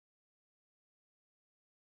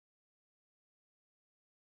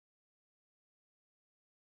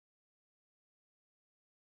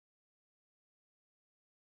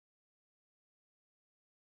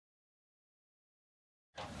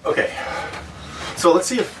Okay. So let's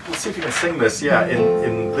see if you can sing this, yeah,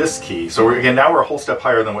 in this key. So again, now we're a whole step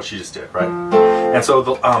higher than what she just did, right? And so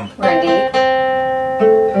the Ready?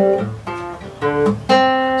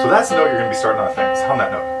 So that's the note you're going to be starting on. Thanks. Hum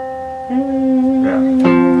that note. Yeah.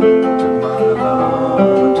 Took my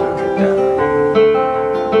love, took it down.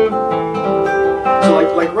 So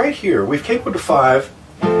like right here, we've capoed to 5,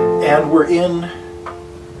 and we're in.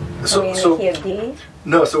 So the key of D?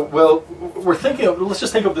 No. So well, we're thinking of. Let's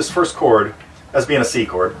just think of this first chord as being a C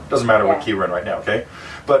chord. Doesn't matter what key we're in right now, okay?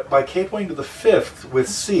 But by capoing to the 5th with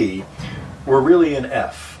C, we're really in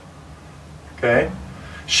F. Okay?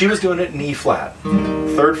 She was doing it in E flat.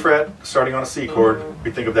 3rd fret, starting on a C chord,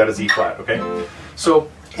 we think of that as E flat, okay? So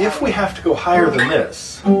if we have to go higher than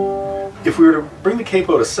this, if we were to bring the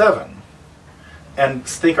capo to 7 and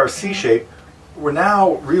think our C shape, we're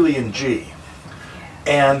now really in G.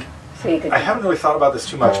 And I haven't really thought about this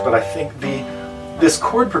too much, but I think this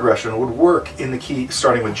chord progression would work in the key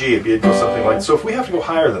starting with G. It'd go something like, so if we have to go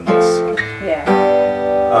higher than this, let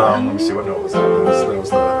me see, what note was that? That was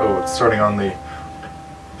the, oh, it's starting on the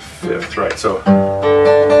 5th, right? So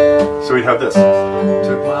we'd have this.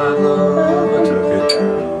 Took my love, I took it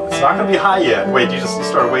down. It's not going to be high yet. Wait, you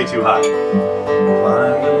started way too high.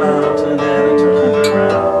 Climbed the mountain and I turned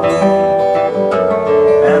around,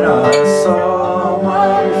 and I saw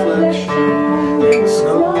my reflection in the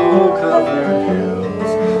snow-covered hills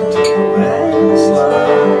till the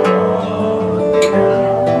landslide on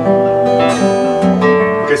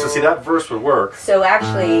down. Okay, so see, that verse would work. So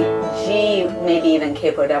actually, G, maybe even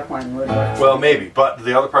capoed up 1 would work. Well, maybe, but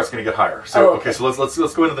the other part's going to get higher. So okay, so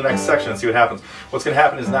let's go into the next section and see what happens. What's going to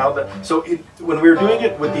happen is now that when we were doing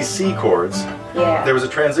it with these C chords, there was a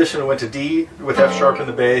transition. It went to D with F sharp in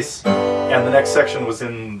the bass, and the next section was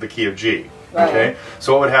in the key of G. Right. Okay,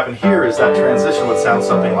 so what would happen here is that transition would sound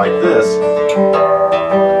something like this.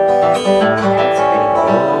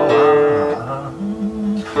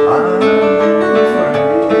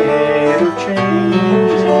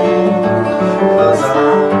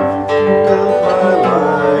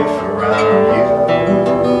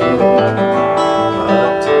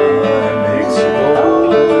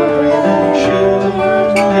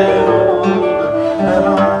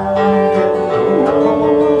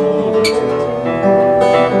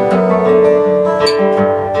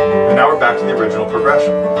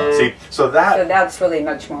 So that's really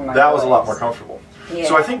much more my That was a lot more comfortable. Yeah.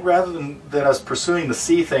 So I think rather than us pursuing the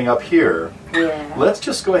C thing up here, let's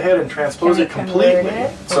just go ahead and transpose it completely.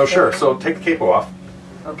 So sure, so take the capo off.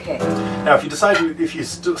 Okay. Now if you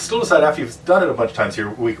still decide after you've done it a bunch of times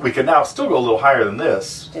here, we can now still go a little higher than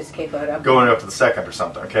this. Just capo it up. Going up to the 2nd or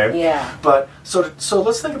something, okay? Yeah. But so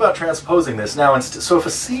let's think about transposing this. Now so if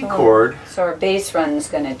a C chord... So our bass run's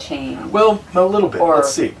going to change. Well, a little bit.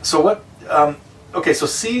 Let's see. So what... okay, so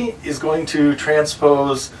C is going to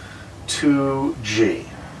transpose to G.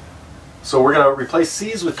 So we're going to replace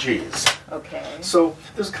C's with G's. Okay. So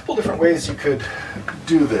there's a couple different ways you could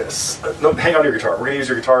do this. No, hang on to your guitar. We're going to use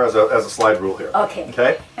your guitar as a slide rule here. Okay.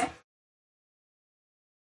 Okay?